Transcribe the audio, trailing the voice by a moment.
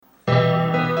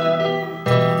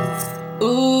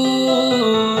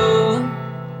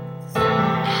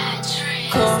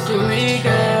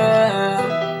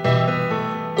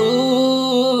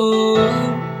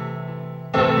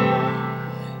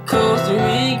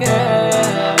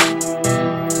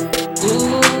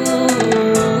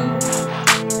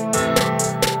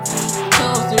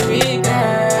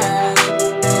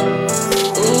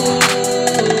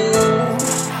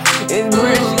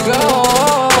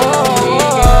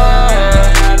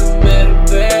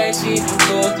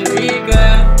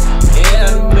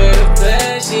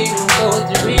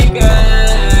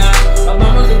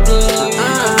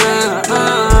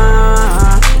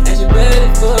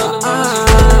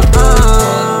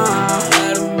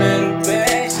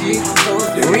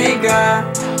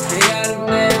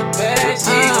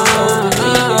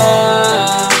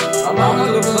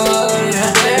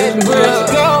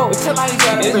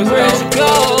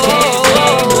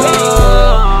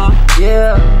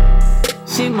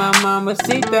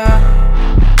mamacita.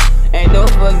 And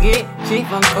don't forget, she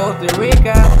from Costa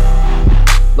Rica.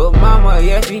 Lil' mama,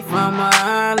 yeah, she from my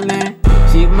island.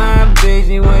 She my bitch,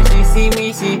 and when she see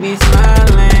me, she be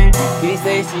smiling. She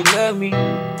say she love me.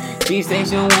 She say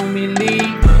she don't want me to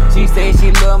leave. She say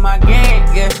she love my gang.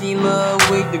 Yeah, she love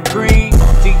with the green.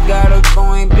 She got her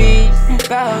going beach.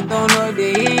 Got her throwing up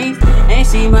the east. And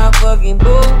she my fucking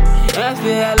boo. I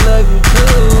say I love you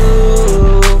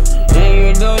too. And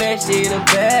you know that she the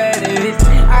baddest.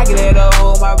 I can let her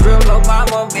hold my real little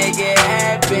mama, make it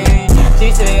happen.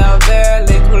 She say I'm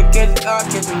valid, wanna catch it all,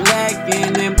 catch it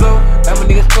lacking and blow. Like my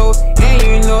niggas close, and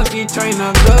you know she train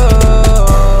to go.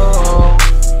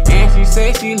 And she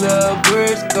say she love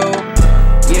Brisko,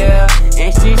 yeah.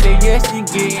 And she say yes, she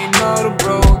getting all the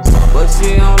bros, but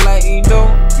she don't like you know.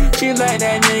 She like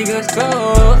that nigga so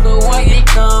why you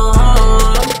come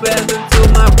home? I'm better to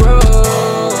my bro.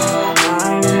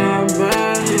 I am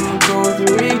bad in Costa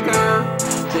Rica.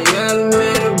 She got a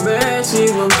man bad, she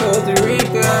from Costa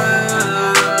Rica.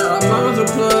 Mama's a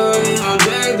plug, and her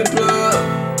dad's a plug.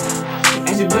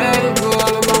 And she bad as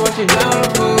fuck, mama, she down to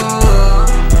fuck.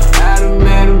 I done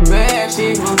met her bad,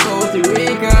 she from Costa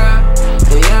Rica.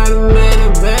 They I done met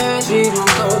her bad, she from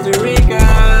Costa Rica.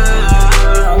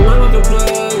 Her mama's a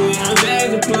plug, and her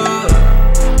dad's a plug.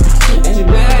 And she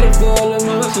bad as fuck,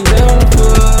 mama, she down to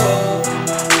fuck.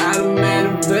 I done met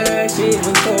her bad, she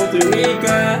from Costa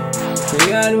Rica.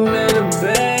 They I done met her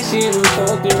bad, she from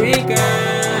Costa Rica.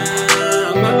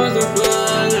 Mama's a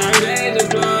plug, her dad's a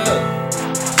plug.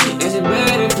 And she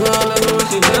bad as fuck, like mama,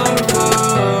 she down to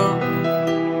fuck.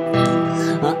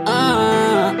 I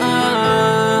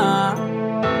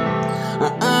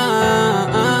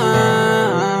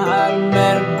done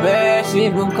met a bad, she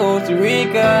from Costa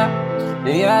Rica.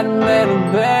 Yeah, I done met a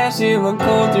bad, she from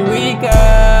Costa Rica.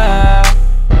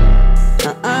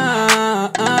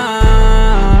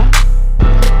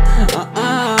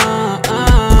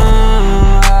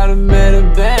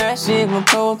 She from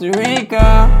Costa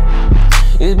Rica.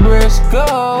 It's Brisko.